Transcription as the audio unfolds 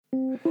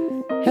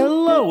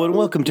Hello and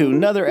welcome to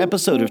another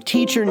episode of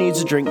Teacher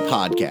Needs a Drink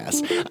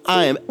podcast.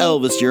 I am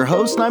Elvis, your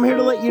host, and I'm here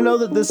to let you know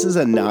that this is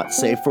a not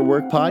safe for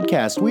work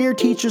podcast. We are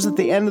teachers at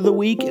the end of the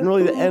week and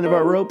really the end of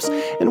our ropes,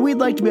 and we'd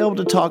like to be able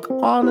to talk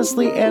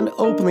honestly and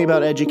openly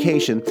about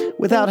education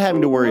without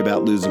having to worry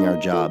about losing our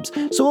jobs.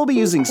 So we'll be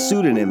using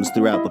pseudonyms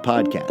throughout the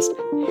podcast,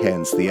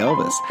 hence the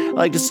Elvis. I'd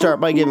like to start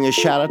by giving a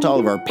shout out to all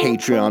of our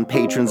Patreon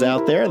patrons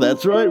out there.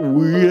 That's right,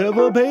 we have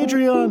a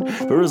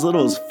Patreon. For as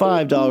little as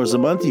 $5 a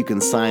month, you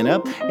can sign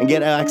up and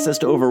get access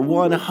to over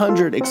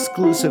 100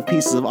 exclusive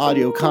pieces of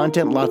audio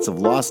content, lots of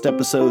lost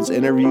episodes,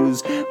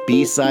 interviews,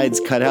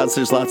 B-sides, cutouts.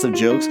 There's lots of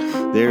jokes.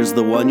 There's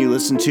the one you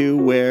listened to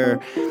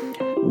where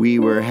we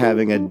were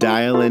having a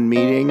dial-in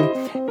meeting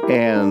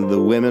and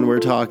the women were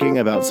talking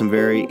about some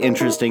very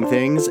interesting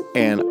things,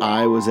 and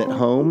I was at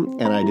home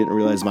and I didn't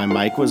realize my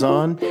mic was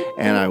on,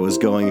 and I was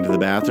going into the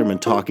bathroom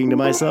and talking to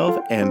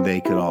myself, and they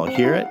could all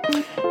hear it.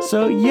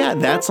 So yeah,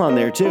 that's on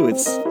there too.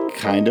 It's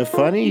kind of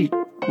funny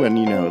when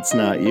you know it's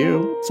not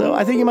you. So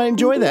I think you might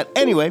enjoy that.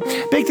 Anyway,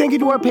 big thank you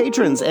to our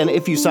patrons. And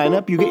if you sign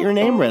up, you get your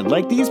name read,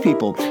 like these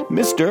people.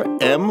 Mr.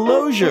 M.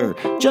 Lozier,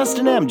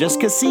 Justin M.,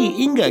 Jessica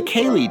C., Inga,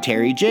 Kaylee,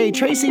 Terry J.,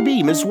 Tracy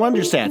B., Miss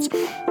Wonderstats,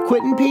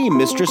 Quentin P.,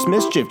 Mistress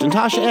Mischief,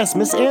 Natasha S.,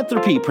 Miss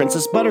Anthropy,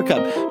 Princess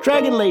Buttercup,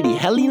 Dragon Lady,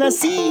 Helena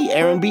C.,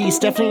 Aaron B.,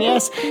 Stephanie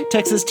S.,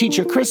 Texas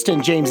Teacher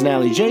Kristen, James and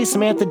Allie J.,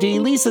 Samantha D.,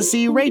 Lisa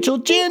C., Rachel,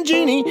 Jan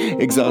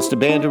Genie, Exhausted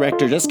Band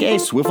Director, Jessica A.,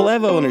 Swiffle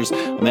Ev Owners,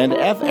 Amanda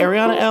F.,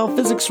 Ariana L.,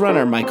 Physics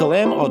Runner, Michael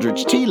M.,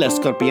 Aldrich T., La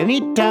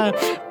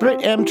Scorpionita,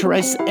 Britt M.,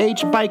 Therese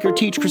H., Biker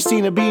Teach,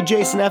 Christina B.,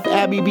 Jason F.,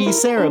 Abby B.,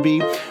 Sarah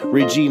B.,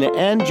 Regina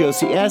N.,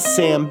 Josie S.,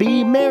 Sam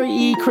B., Mary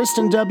E.,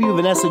 Kristen W.,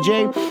 Vanessa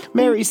J.,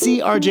 Mary C.,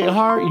 RJ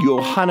Har,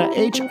 Johanna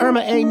H.,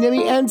 Irma A.,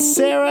 Nimi, and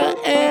Sarah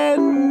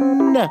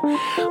N.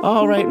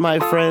 All right, my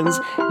friends,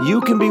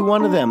 you can be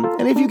one of them.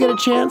 And if you get a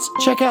chance,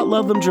 check out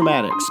Love Them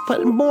Dramatics.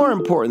 But more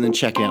important than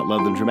checking out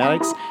Love Them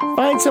Dramatics,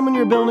 find someone in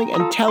your building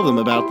and tell them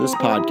about this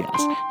podcast.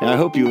 Now, I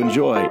hope you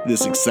enjoy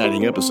this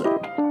exciting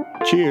episode.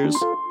 Cheers.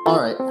 All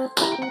right.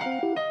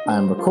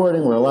 I'm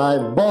recording. We're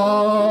live.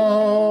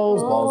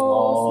 Balls,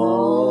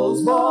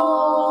 balls, balls,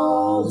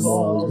 balls,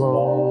 balls,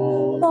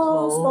 balls,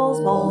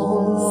 balls, balls,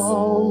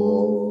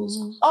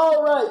 balls.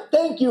 All right.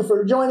 Thank you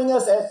for joining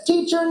us at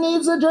Teacher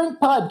Needs a Drink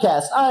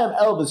podcast. I am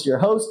Elvis, your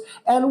host,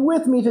 and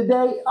with me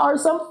today are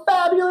some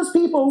fabulous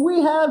people.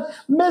 We have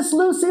Miss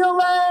Lucille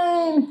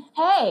Lane.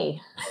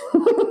 Hey.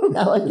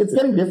 I like it's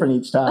getting different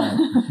each time.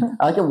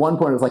 I like at one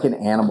point it was like an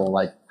animal,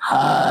 like,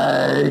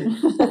 hi,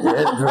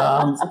 hit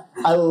drums.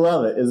 I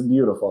love it. It's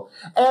beautiful.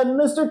 And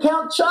Mr.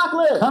 Count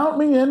Chocolate. Count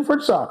me in for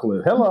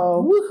chocolate.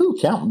 Hello.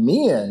 Woohoo, count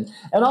me in.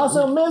 And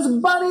also Miss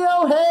Bunny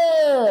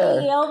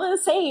O'Hare. Hey,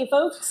 Elvis. Hey,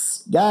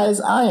 folks.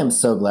 Guys, I am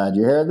so glad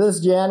you're here this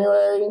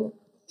January.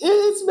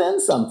 It's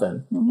been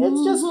something.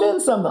 It's just been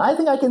something. I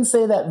think I can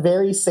say that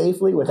very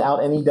safely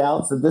without any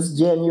doubts that this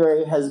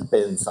January has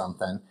been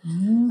something.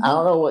 I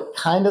don't know what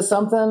kind of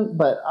something,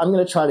 but I'm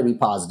going to try to be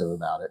positive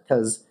about it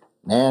because,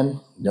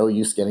 man, no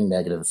use getting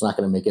negative. It's not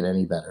going to make it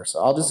any better.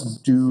 So I'll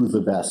just do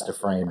the best to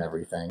frame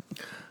everything.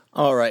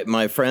 All right,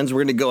 my friends,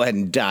 we're going to go ahead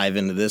and dive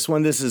into this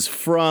one. This is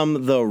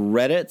from the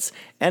Reddits,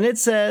 and it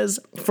says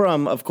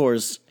from, of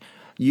course,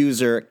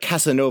 user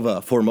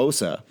Casanova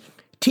Formosa.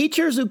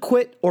 Teachers who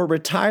quit or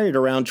retired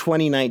around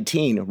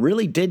 2019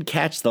 really did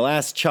catch the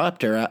last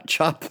chopper out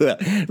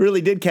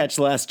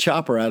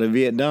of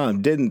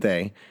Vietnam, didn't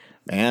they?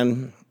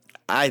 Man,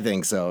 I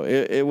think so.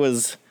 It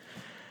was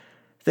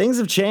things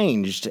have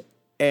changed,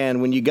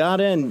 and when you got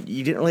in,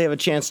 you didn't really have a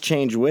chance to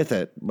change with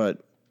it. But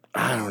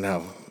I don't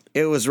know.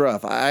 It was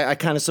rough. I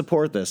kind of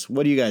support this.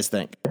 What do you guys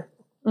think?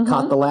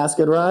 Caught the last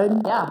good ride?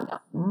 Yeah.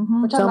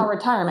 We're talking about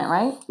retirement,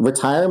 right?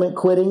 Retirement,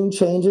 quitting,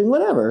 changing,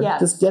 whatever.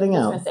 Yes. Just getting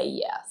out. I was going to say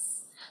yes.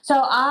 So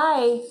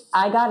I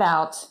got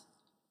out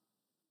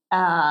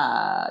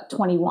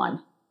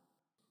 21.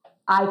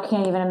 I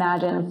can't even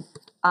imagine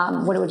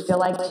what it would feel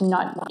like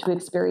to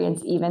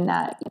experience even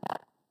that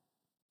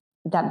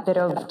bit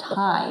of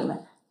time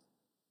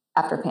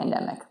after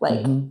pandemic.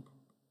 Like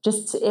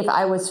just if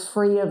I was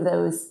free of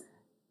those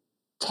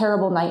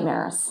terrible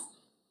nightmares.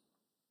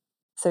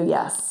 So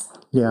yes.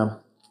 Yeah.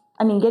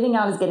 I mean, getting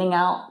out is getting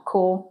out,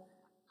 cool.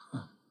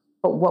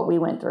 But what we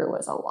went through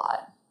was a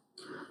lot.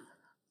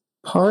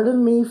 Part of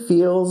me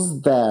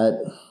feels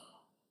that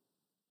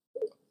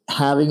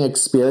having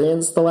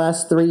experienced the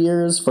last 3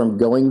 years from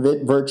going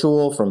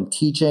virtual, from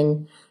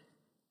teaching,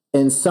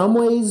 in some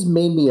ways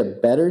made me a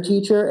better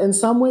teacher. In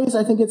some ways,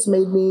 I think it's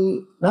made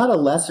me not a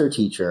lesser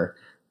teacher,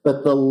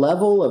 but the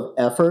level of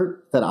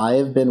effort that I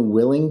have been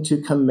willing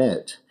to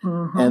commit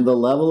and the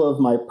level of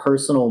my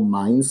personal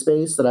mind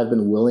space that I've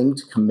been willing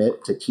to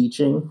commit to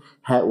teaching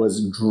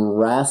was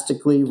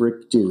drastically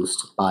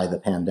reduced by the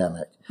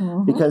pandemic.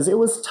 Because it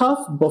was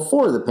tough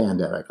before the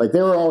pandemic. Like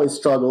there were always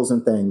struggles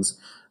and things,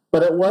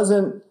 but it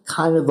wasn't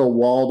kind of the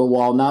wall to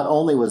wall. Not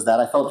only was that,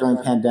 I felt during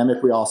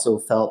pandemic, we also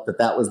felt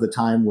that was the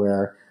time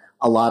where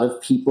a lot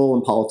of people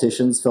and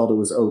politicians felt it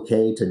was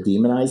okay to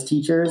demonize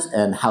teachers,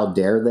 and how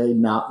dare they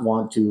not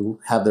want to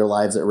have their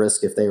lives at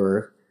risk if they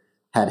were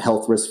had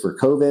health risks for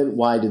COVID?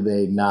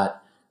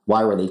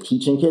 Why were they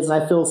teaching kids?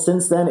 And I feel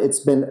since then it's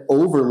been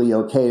overly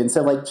okay.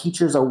 Instead, like,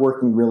 teachers are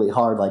working really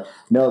hard. Like,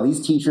 no,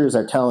 these teachers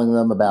are telling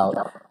them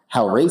about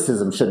how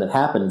racism shouldn't have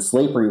happened and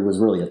slavery was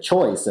really a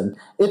choice. And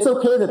it's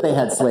okay that they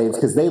had slaves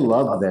because they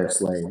loved their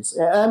slaves.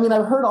 I mean,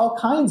 I've heard all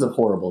kinds of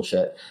horrible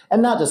shit.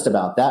 And not just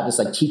about that, just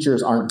like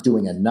teachers aren't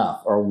doing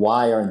enough, or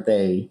why aren't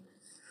they?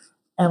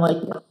 And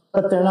like,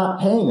 but they're not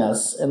paying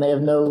us and they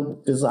have no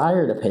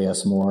desire to pay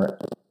us more.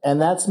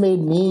 And that's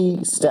made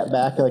me step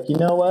back, like, you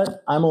know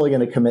what? I'm only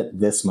going to commit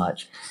this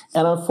much.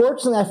 And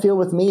unfortunately, I feel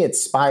with me, it's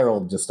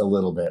spiraled just a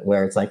little bit,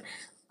 where it's like,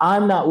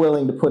 I'm not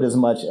willing to put as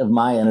much of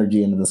my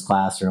energy into this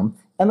classroom.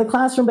 And the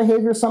classroom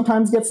behavior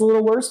sometimes gets a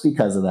little worse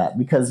because of that,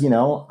 because,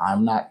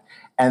 I'm not.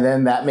 And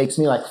then that makes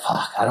me like,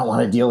 fuck, I don't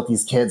want to deal with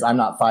these kids. I'm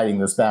not fighting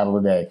this battle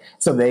today.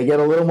 So they get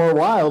a little more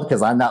wild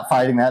because I'm not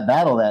fighting that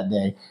battle that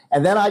day.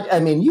 And then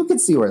I mean, you can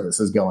see where this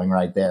is going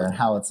right there and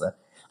how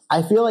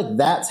I feel like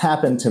that's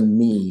happened to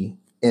me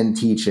in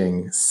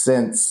teaching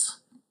since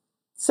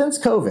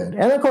COVID.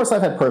 And of course,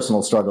 I've had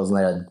personal struggles and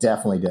that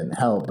definitely didn't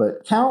help.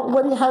 But Count,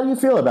 how do you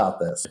feel about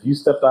this? If you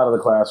stepped out of the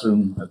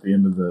classroom at the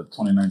end of the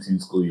 2019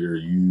 school year,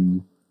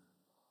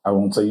 I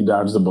won't say you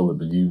dodged the bullet,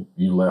 but you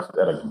left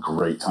at a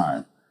great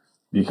time,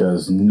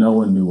 because no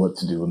one knew what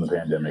to do when the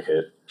pandemic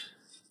hit.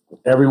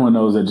 Everyone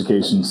knows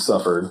education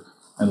suffered.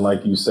 And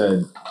like you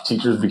said,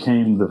 teachers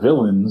became the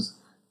villains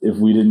if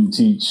we didn't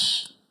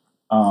teach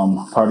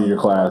part of your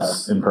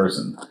class in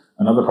person,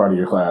 another part of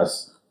your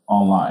class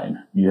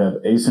online. You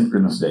have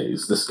asynchronous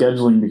days. The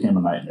scheduling became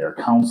a nightmare.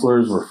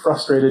 Counselors were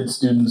frustrated.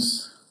 Some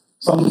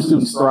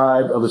students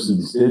thrived, other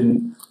students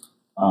didn't.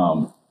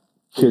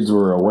 Kids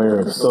were aware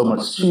of so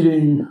much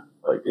cheating.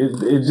 Like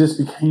it just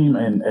became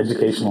an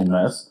educational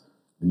mess.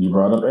 And you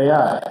brought up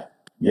AI.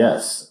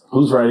 Yes.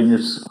 Who's writing your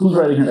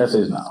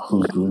essays now?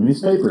 Who's doing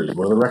these papers?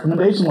 What do the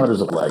recommendation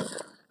letters look like?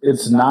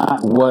 It's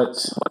not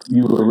what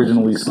you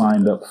originally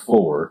signed up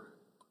for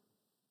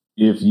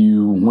if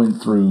you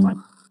went through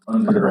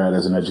undergrad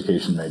as an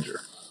education major.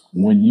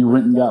 When you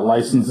went and got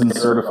licensed and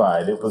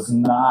certified, it was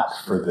not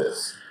for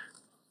this.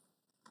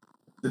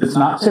 It's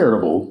not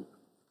terrible.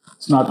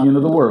 It's not the end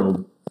of the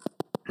world,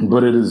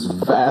 but it is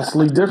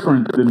vastly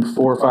different than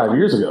 4 or 5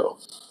 years ago.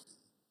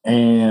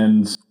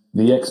 And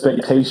the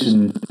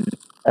expectation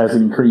has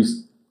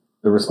increased.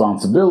 The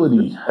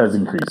responsibility has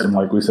increased. And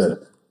like we said,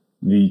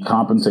 the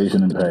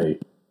compensation and pay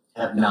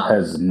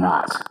has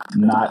not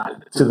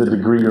to the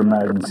degree or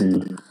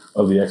magnitude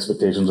of the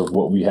expectations of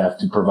what we have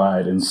to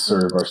provide and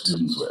serve our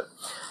students with.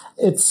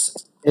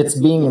 It's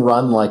being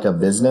run like a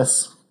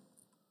business,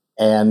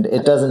 and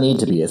it doesn't need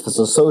to be. If it's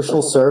a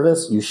social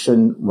service, you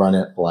shouldn't run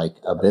it like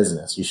a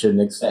business. You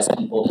shouldn't expect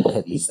people to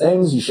hit these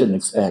things. You shouldn't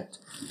expect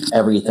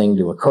everything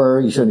to occur.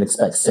 You shouldn't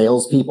expect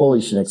salespeople.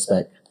 You shouldn't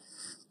expect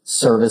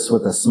service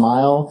with a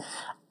smile.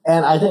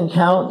 And I think,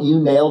 Count, you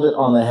nailed it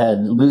on the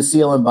head.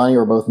 Lucille and Bunny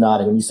were both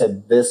nodding when you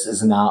said this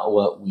is not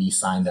what we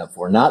signed up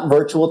for. Not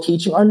virtual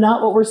teaching, or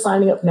not what we're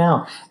signing up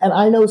now. And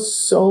I know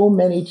so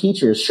many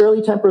teachers.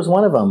 Shirley Temper's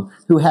one of them,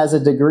 who has a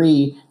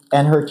degree,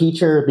 and her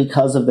teacher,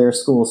 because of their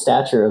school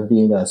stature of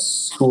being a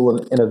school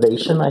of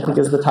innovation, I think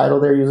is the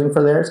title they're using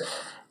for theirs,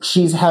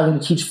 she's having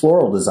to teach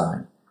floral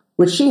design,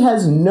 which she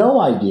has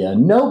no idea,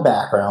 no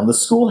background. The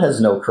school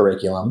has no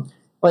curriculum.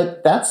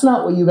 Like, that's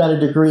not what you got a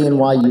degree in.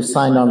 Why you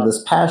signed on to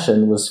this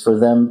passion was for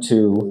them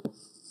to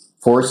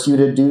force you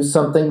to do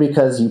something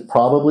because you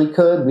probably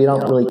could. We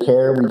don't really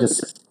care.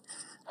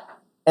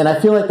 And I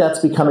feel like that's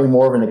becoming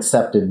more of an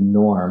accepted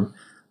norm.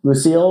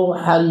 Lucille,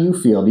 how do you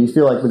feel? Do you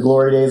feel like the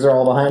glory days are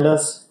all behind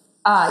us?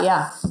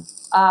 Yeah.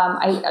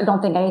 I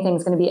don't think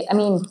anything's going to be,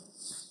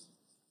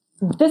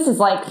 this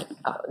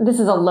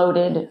is a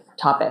loaded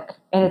topic,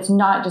 and it's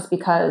not just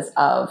because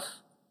of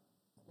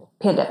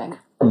pandemic.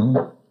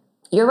 Mm-hmm.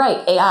 You're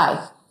right.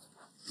 AI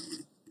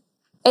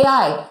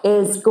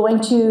is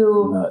going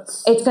to,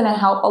 it's going to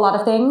help a lot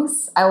of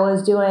things. I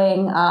was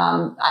doing,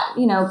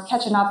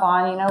 catching up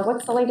on,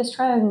 what's the latest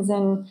trends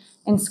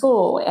in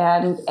school,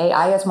 and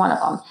AI is one of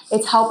them.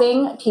 It's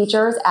helping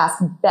teachers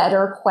ask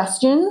better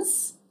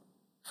questions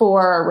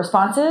for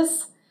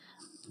responses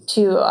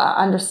to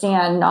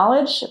understand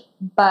knowledge,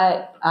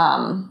 but,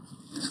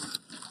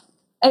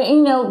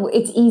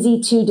 it's easy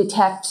to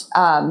detect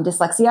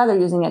dyslexia. They're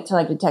using it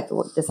to detect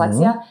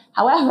dyslexia. Mm-hmm.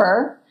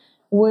 However,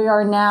 we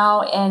are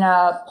now in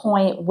a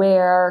point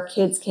where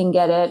kids can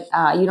get it.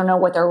 You don't know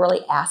what they're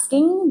really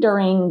asking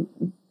during,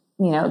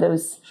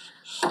 those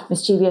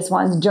mischievous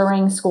ones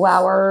during school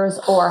hours,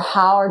 or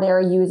how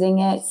they're using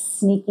it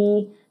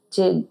sneaky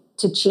to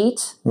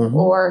cheat, mm-hmm.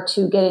 or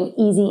to get an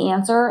easy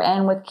answer.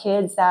 And with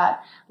kids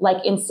that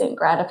like instant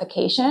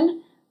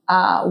gratification,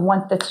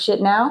 want the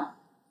shit now,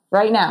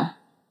 right now.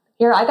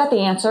 Here, I got the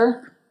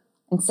answer.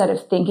 Instead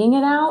of thinking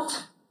it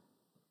out,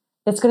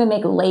 it's going to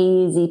make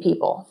lazy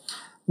people.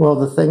 Well,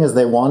 the thing is,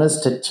 they want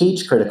us to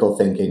teach critical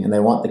thinking, and they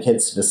want the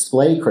kids to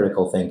display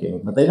critical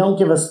thinking, but they don't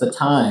give us the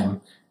time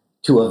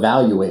to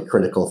evaluate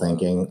critical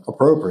thinking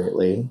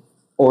appropriately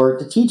or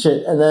to teach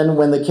it. And then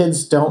when the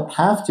kids don't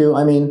have to,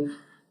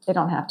 They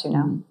don't have to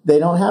now. They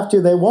don't have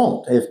to. They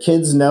won't. If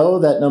kids know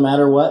that no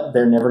matter what,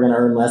 they're never going to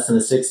earn less than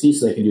a 60,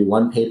 so they can do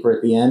one paper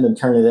at the end and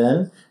turn it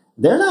in,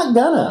 they're not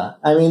gonna.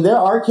 I mean, there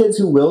are kids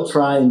who will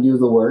try and do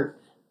the work,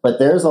 but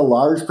there's a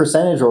large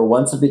percentage where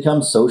once it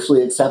becomes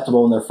socially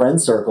acceptable in their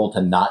friend circle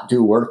to not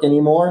do work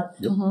anymore,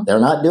 they're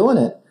not doing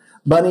it.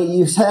 Bunny,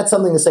 you had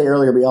something to say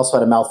earlier, but you also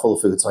had a mouthful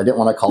of food, so I didn't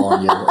want to call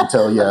on you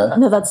until you...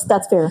 No, that's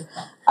fair.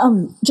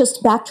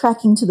 Just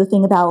backtracking to the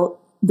thing about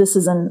this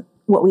isn't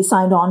what we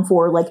signed on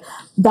for, like,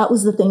 that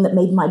was the thing that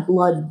made my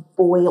blood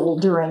boil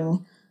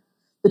during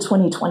the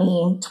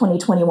 2020,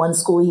 2021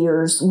 school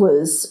years,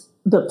 was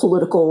the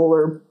political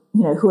or,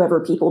 whoever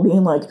people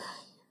being like,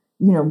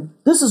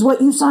 this is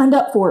what you signed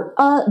up for.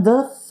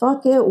 The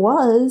fuck it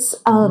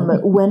was.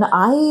 When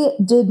I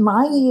did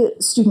my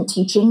student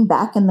teaching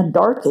back in the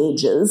dark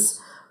ages,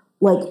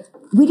 like,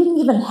 we didn't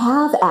even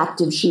have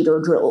active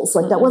shooter drills.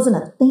 Like, that wasn't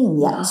a thing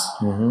yet.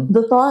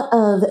 The thought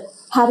of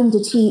having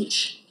to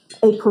teach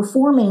a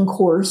performing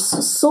course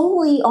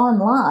solely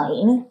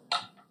online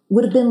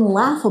would have been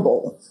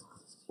laughable.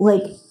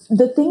 Like,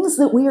 the things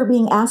that we are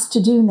being asked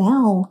to do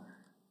now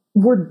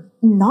were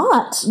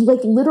not,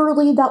 like,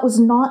 literally that was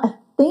not a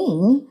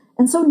thing.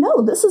 And so,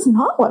 no, this is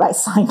not what I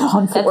signed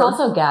on for. That's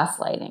also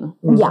gaslighting.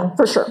 Yeah,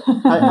 for sure.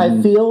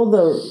 I feel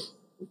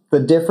the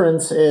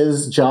difference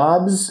is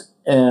jobs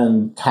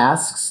and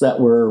tasks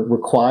that were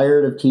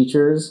required of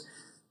teachers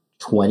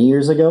 20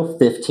 years ago,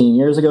 15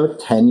 years ago,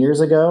 10 years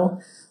ago,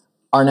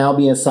 are now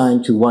being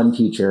assigned to one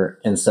teacher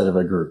instead of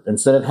a group.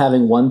 Instead of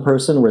having one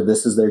person where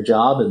this is their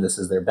job and this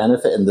is their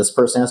benefit and this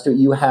person has to,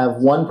 you have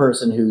one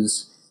person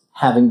who's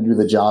having to do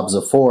the jobs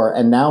of 4,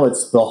 and now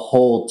it's the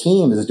whole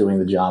team is doing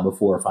the job of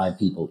 4 or 5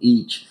 people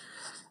each.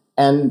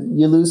 And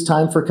you lose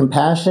time for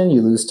compassion,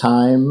 you lose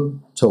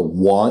time to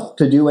want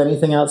to do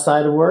anything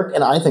outside of work,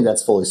 and I think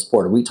that's fully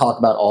supported. We talk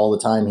about all the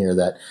time here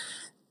that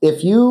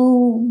if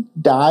you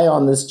die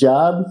on this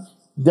job,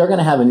 they're going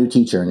to have a new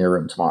teacher in your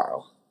room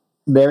tomorrow.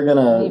 They're going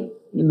to,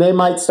 they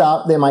might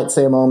stop, they might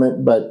say a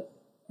moment, but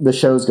the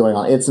show's going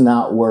on. It's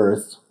not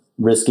worth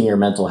risking your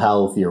mental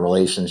health, your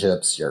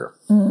relationships, your...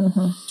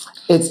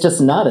 It's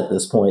just not at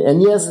this point.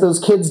 And yes, those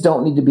kids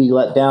don't need to be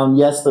let down.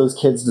 Yes, those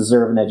kids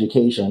deserve an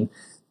education,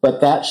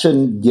 but that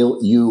shouldn't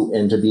guilt you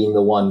into being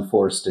the one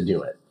forced to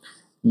do it.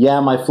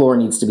 Yeah, my floor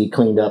needs to be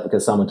cleaned up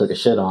because someone took a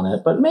shit on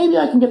it, but maybe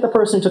I can get the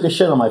person who took a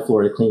shit on my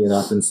floor to clean it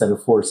up instead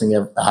of forcing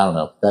it. I don't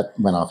know. That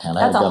went offhand.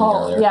 That's a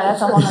whole,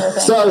 that's a whole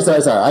other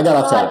thing. Sorry. I got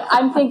off topic.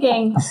 I'm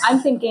thinking,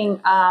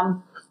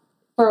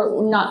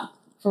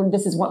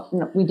 this is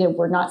what we did.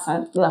 We're not,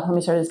 let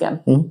me start this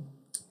again.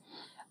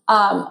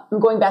 I'm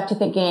going back to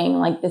thinking,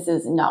 like, this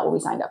is not what we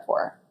signed up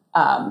for.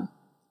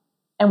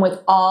 And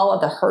with all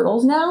of the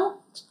hurdles now,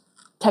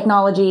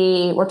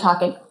 technology, we're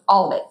talking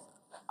all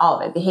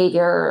of it,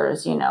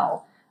 behaviors,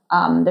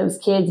 those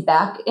kids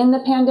back in the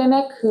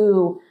pandemic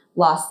who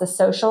lost the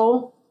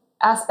social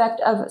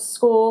aspect of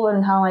school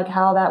and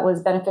how that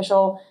was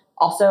beneficial.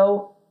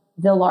 Also,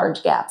 the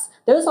large gaps.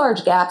 Those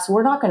large gaps,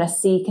 we're not going to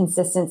see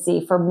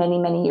consistency for many,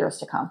 many years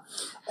to come.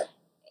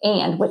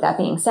 And with that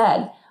being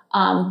said,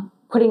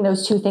 putting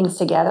those two things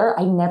together,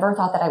 I never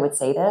thought that I would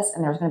say this,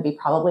 and there's going to be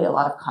probably a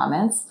lot of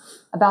comments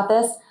about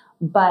this,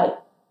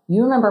 but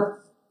you remember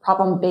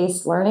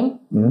problem-based learning?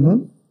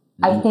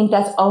 I think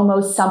that's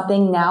almost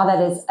something now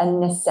that is a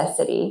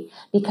necessity,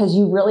 because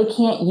you really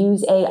can't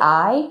use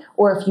AI,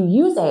 or if you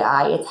use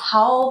AI, it's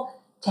how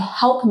to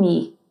help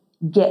me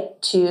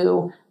get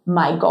to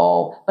my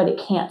goal, but it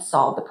can't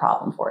solve the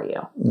problem for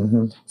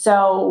you.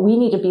 So we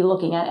need to be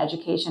looking at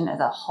education as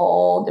a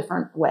whole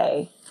different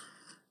way.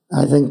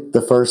 I think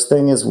the first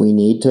thing is we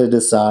need to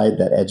decide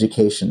that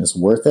education is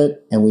worth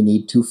it and we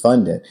need to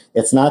fund it.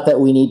 It's not that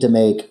we need to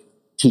make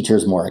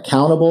teachers more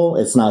accountable.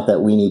 It's not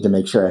that we need to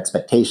make sure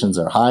expectations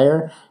are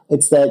higher.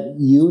 It's that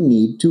you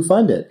need to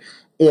fund it.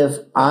 If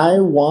I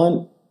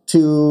want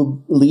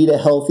to lead a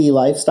healthy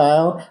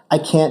lifestyle, I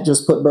can't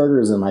just put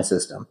burgers in my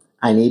system.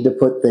 I need to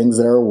put things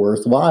that are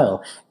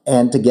worthwhile.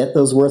 And to get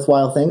those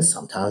worthwhile things,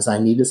 sometimes I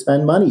need to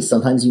spend money.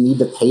 Sometimes you need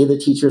to pay the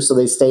teachers so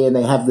they stay and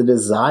they have the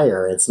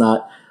desire. It's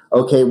not,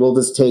 okay, we'll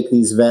just take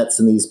these vets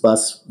and these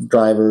bus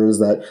drivers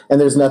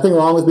and there's nothing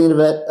wrong with being a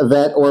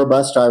vet or a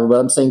bus driver, but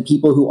I'm saying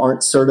people who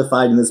aren't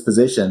certified in this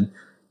position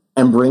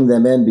and bring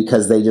them in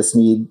because they just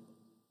need,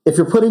 if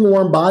you're putting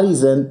warm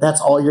bodies in, that's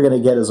all you're going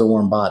to get is a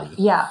warm body.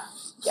 Yeah.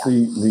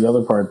 See, the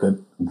other part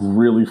that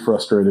really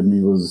frustrated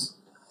me was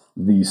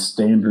the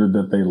standard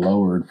that they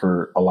lowered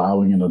for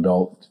allowing an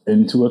adult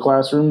into a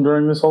classroom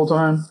during this whole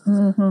time.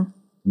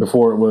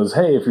 Before it was,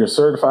 hey, if you're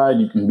certified,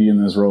 you can be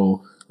in this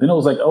role. Then it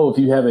was like, oh, if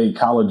you have a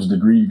college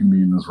degree, you can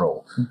be in this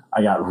role.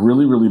 I got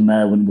really, really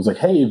mad when it was like,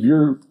 hey, if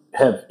you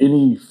have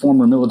any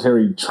former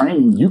military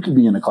training, you can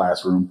be in a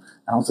classroom.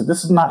 And I was like,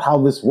 this is not how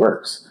this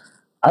works.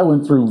 I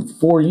went through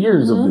 4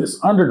 years of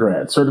this,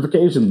 undergrad,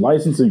 certification,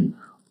 licensing,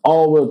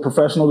 all the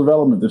professional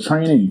development, the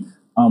training,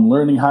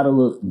 learning how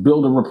to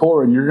build a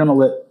rapport. And you're going to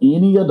let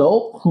any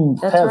adult who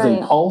has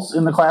a pulse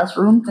in the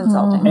classroom. It's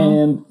insulting.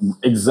 And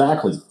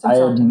exactly. I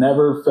had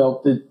never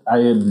felt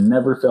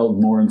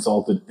more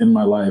insulted in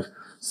my life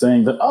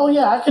saying that, oh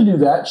yeah, I can do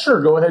that.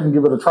 Sure, go ahead and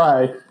give it a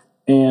try.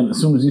 And as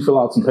soon as you fill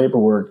out some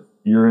paperwork,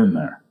 you're in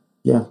there.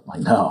 Yeah.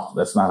 Like, no,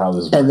 that's not how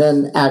this works. And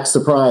then act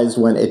surprised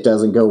when it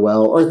doesn't go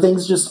well or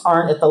things just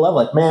aren't at the level.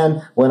 Like,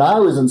 man, when I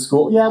was in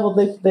school, yeah, well,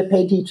 they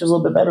paid teachers a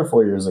little bit better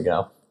 4 years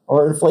ago.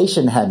 Or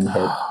inflation hadn't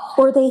hit.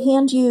 Or they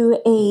hand you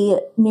a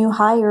new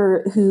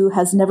hire who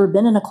has never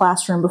been in a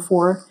classroom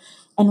before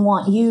and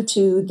want you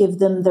to give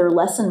them their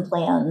lesson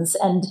plans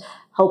and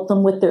help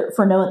them with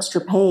for no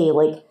extra pay.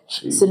 Like,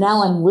 so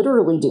now I'm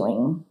literally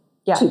doing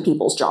two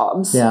people's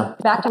jobs. Yeah.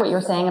 Back to what you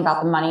were saying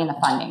about the money and the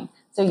funding.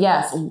 So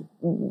yes,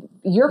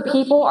 your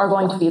people are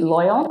going to be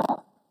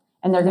loyal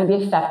and they're going to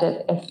be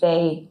effective if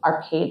they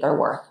are paid their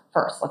worth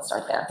first. Let's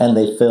start there. And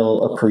they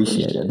feel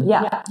appreciated.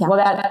 Yeah. Well,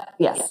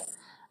 yes.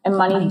 And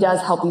money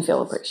does help you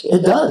feel appreciated.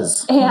 It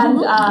does.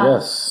 And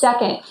Yes.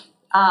 second,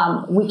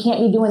 we can't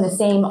be doing the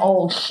same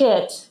old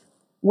shit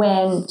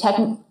when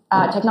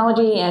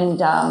technology and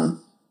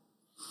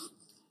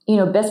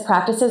best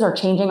practices are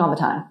changing all the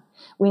time.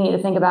 We need to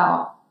think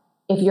about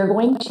if you're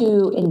going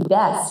to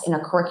invest in a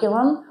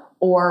curriculum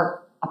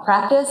or a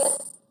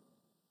practice,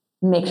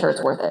 make sure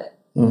it's worth it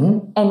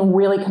and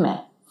really commit,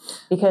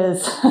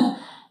 because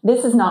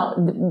this is not.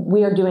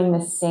 We are doing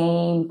the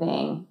same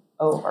thing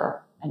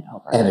over and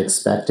over And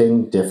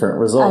expecting different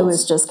results. I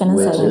was just going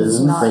to say, which is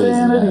it's not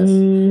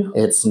craziness.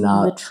 It's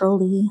not.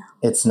 literally.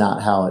 It's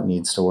not how it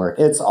needs to work.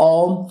 It's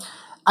all.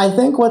 I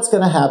think what's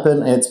going to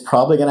happen, it's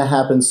probably going to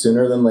happen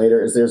sooner than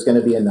later, is there's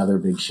going to be another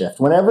big shift.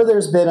 Whenever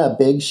there's been a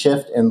big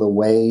shift in the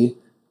way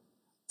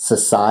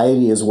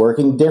society is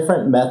working,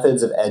 different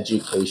methods of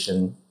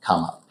education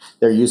come up.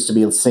 There used to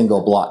be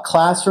single block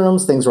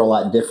classrooms. Things were a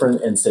lot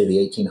different in, say, the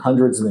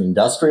 1800s and the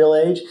industrial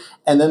age.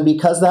 And then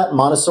because of that,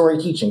 Montessori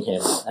teaching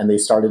came out, and they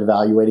started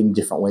evaluating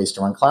different ways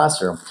to run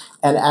classroom.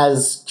 And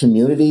as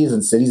communities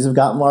and cities have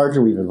gotten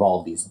larger, we've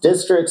evolved these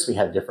districts. We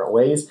have different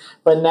ways.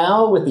 But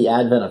now with the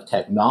advent of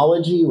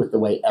technology, with the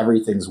way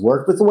everything's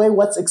worked, with the way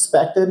what's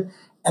expected,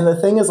 and the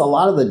thing is, a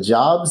lot of the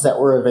jobs that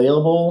were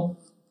available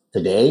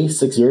today,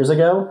 6 years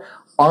ago,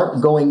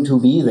 aren't going to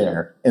be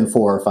there in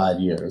 4 or 5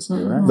 years.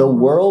 Mm-hmm. The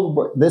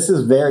world, this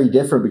is very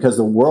different because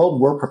the world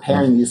we're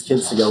preparing these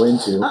kids to go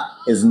into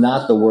is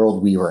not the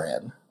world we were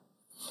in.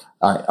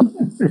 All right.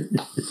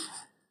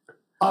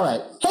 All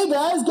right. Hey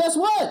guys, guess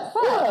what?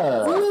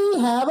 We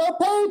have a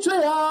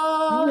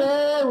Patreon.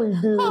 Yeah, we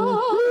do.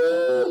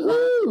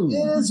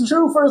 It is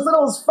true. For as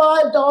little as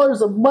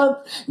 $5 a month,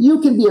 you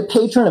can be a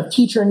patron of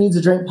Teacher Needs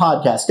a Drink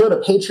podcast. Go to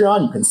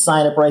Patreon. You can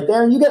sign up right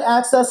there, and you get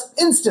access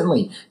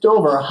instantly to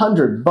over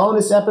 100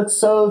 bonus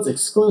episodes,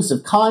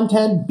 exclusive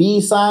content,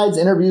 B-sides,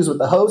 interviews with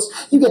the host.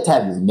 You get to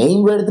have your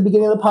name read at the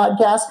beginning of the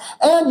podcast,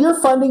 and you're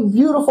funding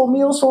beautiful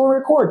meals when we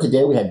record.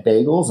 Today we had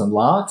bagels and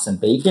lox and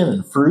bacon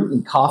and fruit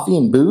and coffee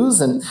and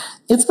booze, and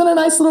it's been a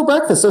nice little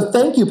breakfast. So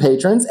thank you,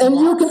 patrons, and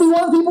you can be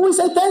one of the people we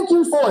say thank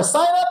you for.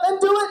 Sign up and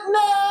do it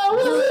now.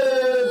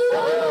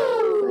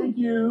 Thank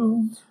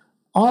you.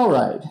 All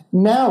right,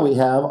 now we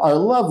have our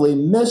lovely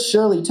Miss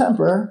Shirley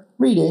Temper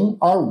reading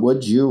our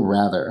Would You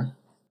Rather.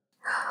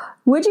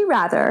 Would you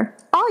rather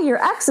all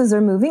your exes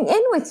are moving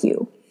in with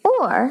you,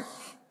 or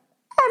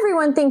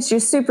everyone thinks you're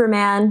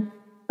Superman,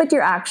 but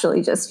you're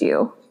actually just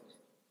you?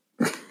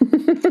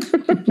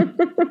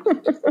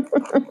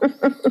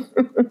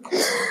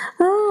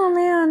 Oh,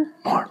 man.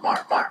 More.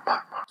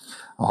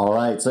 All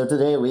right, so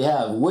today we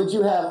have, would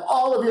you have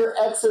all of your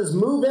exes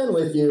move in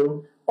with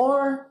you,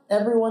 or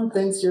everyone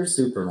thinks you're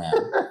Superman?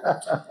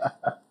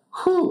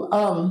 Whew,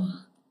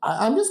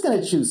 I'm just going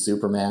to choose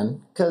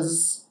Superman,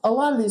 because a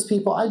lot of these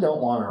people I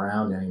don't want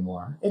around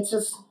anymore. It's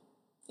just,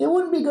 it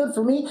wouldn't be good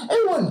for me.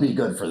 It wouldn't be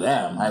good for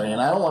them. I mean,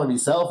 I don't want to be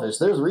selfish.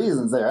 There's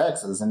reasons they're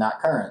exes and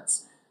not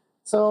currents.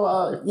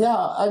 So, yeah,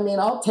 I mean,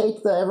 I'll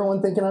take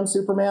everyone thinking I'm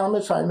Superman. I'm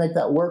going to try and make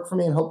that work for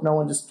me and hope no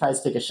one just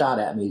tries to take a shot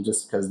at me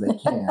just because they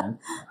can.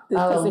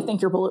 Because they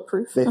think you're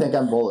bulletproof. They think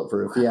I'm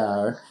bulletproof,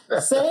 yeah.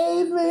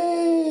 Save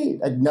me!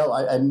 No,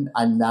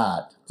 I'm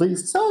not.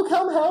 Please, so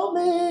come help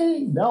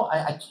me! No,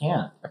 I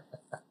can't.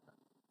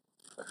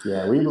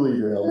 Yeah, we believe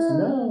you're else.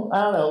 No,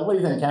 I don't know. What do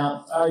you think,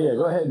 Count? Yeah,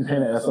 go ahead and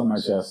paint an S on my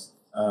chest.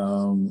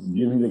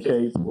 Give me the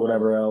cape,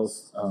 whatever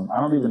else. I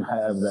don't even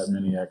have that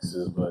many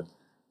exes, but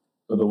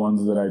for the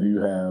ones that I do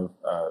have,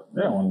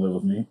 they don't want to live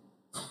with me.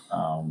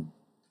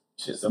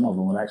 Some of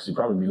them would actually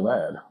probably be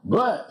glad.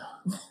 But,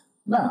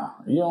 nah,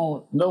 you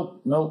don't,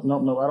 nope.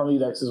 I don't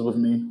need exes with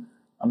me.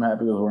 I'm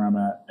happy with where I'm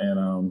at,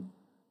 and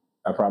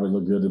I probably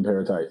look good in a pair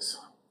of tights.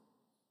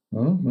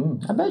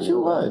 Mm-hmm. I bet you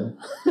would.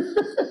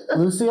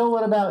 Lucille,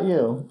 what about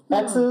you?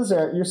 Exes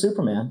or you're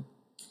Superman?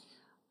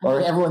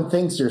 Or everyone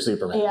thinks you're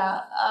Superman?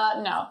 Yeah,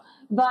 no.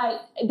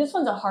 But this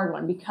one's a hard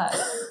one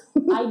because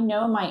I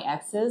know my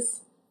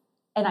exes,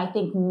 and I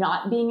think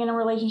not being in a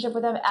relationship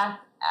with them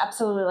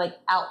absolutely like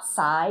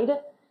outside.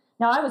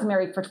 Now, I was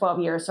married for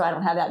 12 years, so I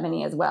don't have that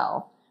many as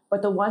well.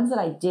 But the ones that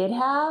I did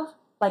have,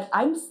 like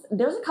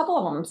there's a couple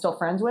of them I'm still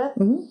friends with.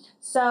 Mm-hmm.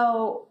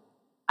 So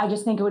I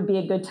just think it would be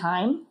a good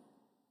time.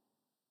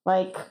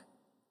 Like,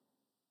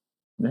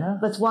 Yeah.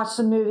 let's watch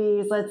some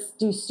movies. Let's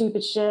do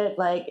stupid shit.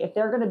 Like, if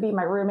they're going to be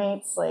my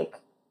roommates, like,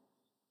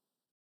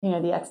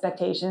 the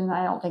expectation.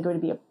 I don't think it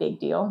would be a big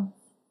deal.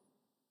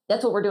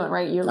 That's what we're doing,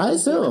 right? You're I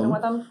just living assume.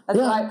 with them. That's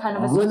why I kind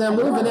of When they're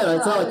assumed. moving in,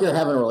 it's not like you're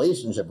having a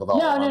relationship with all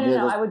No, of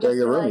them. I would They're just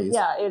your be like, roomies.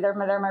 yeah,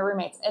 they're my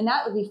roommates, and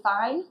that would be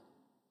fine.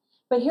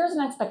 But here's an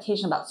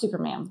expectation about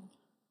Superman: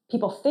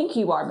 people think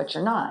you are, but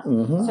you're not.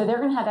 Mhm. So they're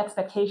going to have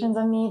expectations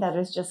on me that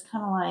is just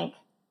kind of like,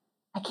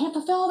 I can't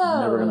fulfill those.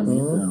 Never gonna meet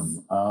Mhm.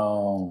 them.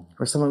 Oh,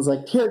 Or someone's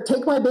like, here,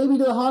 take my baby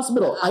to the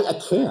hospital. I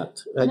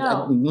can't.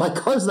 No. My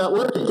car's not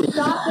working.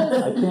 Stop I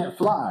this. can't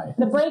fly.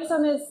 The brakes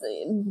on this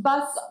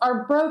bus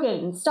are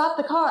broken. Stop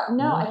the car.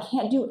 No, I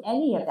can't do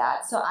any of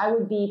that. So I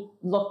would be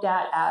looked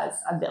at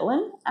as a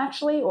villain,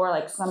 actually, or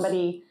like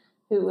somebody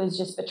who is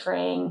just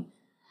betraying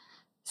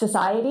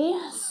society.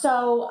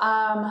 So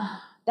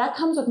that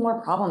comes with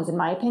more problems, in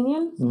my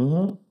opinion.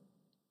 Mm-hmm.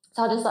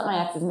 So I'll just let my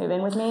exes move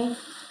in with me.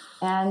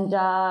 And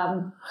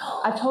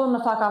I've told them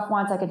to fuck off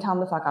once. I can tell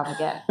them to fuck off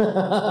again.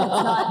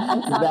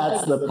 not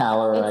That's the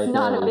power right there. It's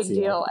not a big Lucia.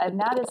 deal. And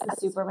that is the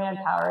Superman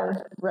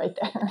power right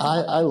there.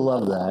 I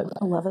love that.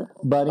 I love it.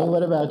 Buddy,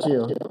 what about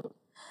you?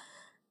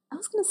 I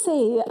was going to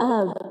say,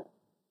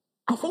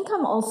 I think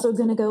I'm also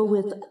going to go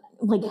with,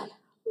 like,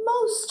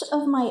 most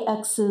of my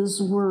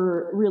exes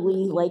were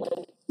really, like,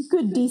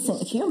 good,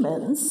 decent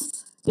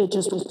humans. It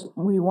just was,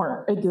 we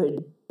weren't a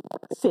good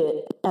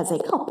fit as a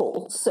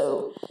couple.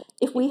 So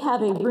if we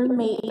have a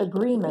roommate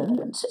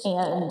agreement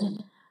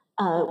and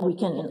we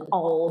can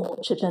all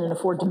chip in and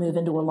afford to move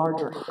into a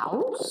larger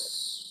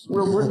house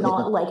where we're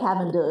not, like,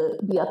 having to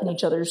be up in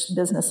each other's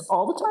business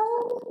all the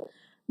time,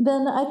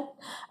 then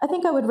I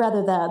think I would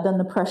rather that than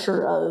the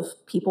pressure of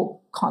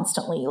people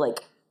constantly,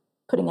 like,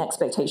 putting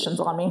expectations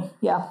on me.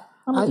 Yeah,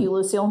 I'm with you,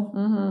 Lucille.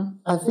 Mm-hmm.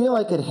 I feel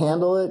I could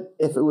handle it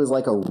if it was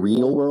like a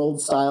real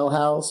world style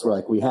house where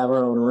like we have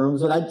our own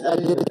rooms. But I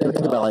did think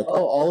about like,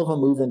 oh, all of them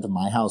move into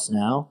my house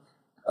now.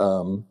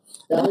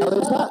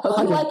 It's not,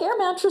 Hope you like air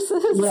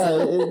mattresses.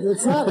 yeah,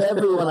 it's not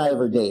everyone I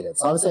ever dated.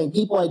 So I'm saying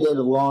people I dated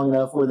long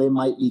enough where they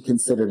might be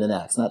considered an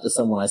ex, not just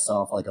someone I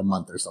saw for like a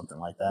month or something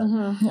like that.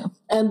 Mm-hmm.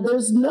 And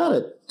there's not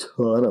a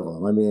ton of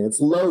them. I mean, it's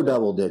low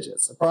double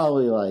digits,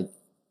 probably like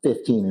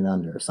 15 and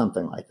under,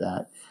 something like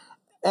that.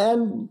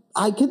 And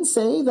I can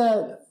say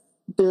that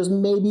there's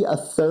maybe a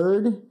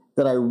third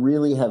that I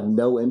really have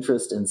no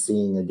interest in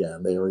seeing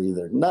again. They were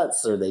either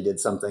nuts or they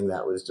did something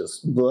that was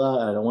just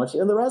blah, I don't want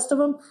you. And the rest of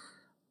them,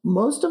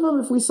 most of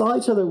them, if we saw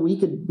each other, we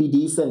could be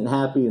decent and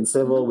happy and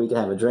civil. We could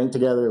have a drink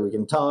together. We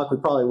can talk. We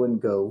probably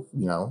wouldn't go,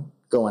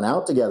 going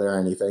out together or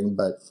anything.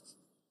 But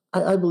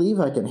I believe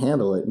I can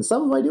handle it. And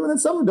some of them I do, and then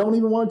some of them don't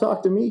even want to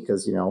talk to me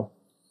because,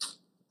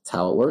 it's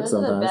how it works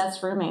Those are sometimes. the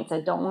best roommates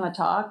that don't want to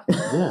talk.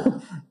 Yeah,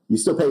 You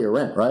still pay your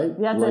rent, right?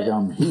 That's like it.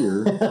 I'm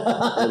here.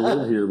 I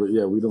live here, but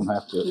yeah, we don't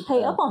have to. You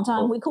pay up on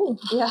time, we cool.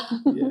 Yeah.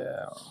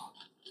 Yeah.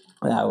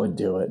 That would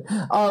do it.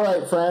 All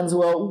right, friends.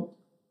 Well,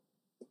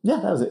 yeah,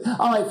 that was it.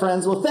 All right,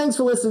 friends. Well, thanks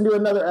for listening to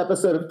another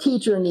episode of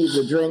Teacher Needs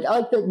a Drink. I'd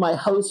like to thank my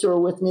hosts who are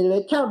with me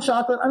today. Count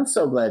Chocolate, I'm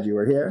so glad you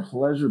were here.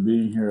 Pleasure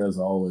being here as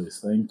always.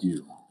 Thank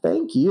you.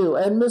 Thank you.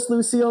 And Miss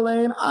Lucille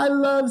Lane, I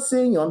love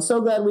seeing you. I'm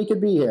so glad we could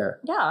be here.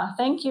 Yeah.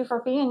 Thank you for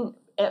being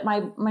at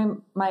my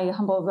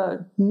humble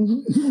abode.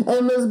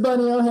 And Miss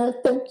Bunny O'Hare,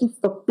 thank you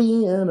for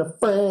being a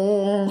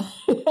friend.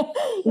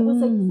 It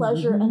was a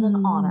pleasure and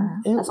an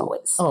honor, as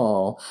always.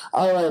 Oh,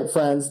 all right,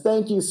 friends.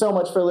 Thank you so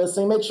much for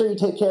listening. Make sure you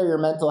take care of your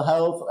mental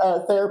health.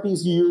 Therapy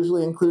is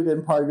usually included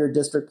in part of your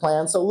district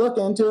plan, so look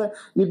into it.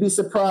 You'd be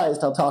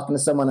surprised how talking to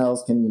someone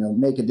else can,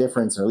 make a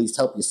difference or at least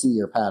help you see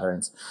your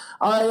patterns.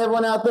 All right,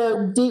 everyone out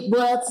there, deep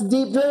breaths,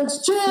 deep drinks.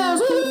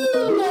 Cheers!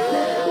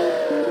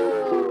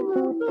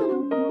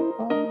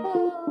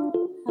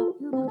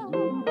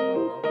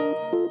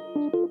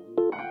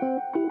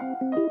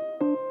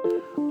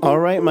 All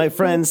right, my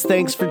friends,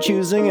 thanks for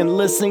choosing and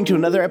listening to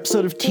another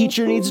episode of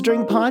Teacher Needs a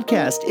Drink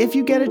podcast. If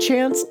you get a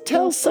chance,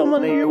 tell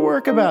someone at your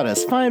work about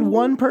us. Find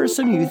one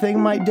person you think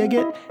might dig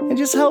it and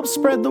just help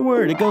spread the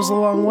word. It goes a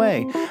long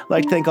way. I'd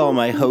like to thank all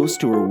my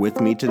hosts who are with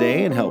me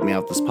today and helped me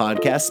out this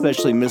podcast,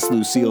 especially Miss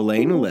Lucille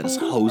Lane, who let us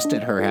host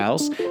at her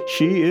house.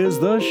 She is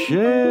the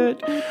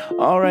shit.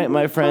 All right,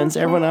 my friends,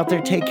 everyone out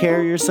there, take care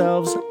of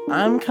yourselves.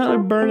 I'm kind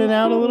of burning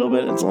out a little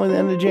bit. It's only the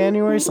end of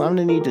January, so I'm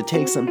going to need to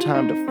take some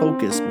time to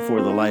focus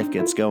before the life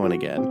gets going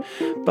again.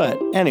 But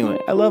anyway,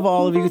 I love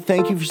all of you.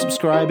 Thank you for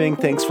subscribing.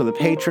 Thanks for the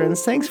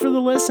patrons. Thanks for the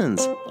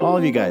listens. All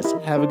of you guys,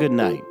 have a good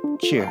night.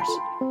 Cheers.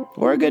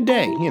 Or a good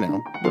day,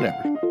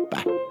 whatever.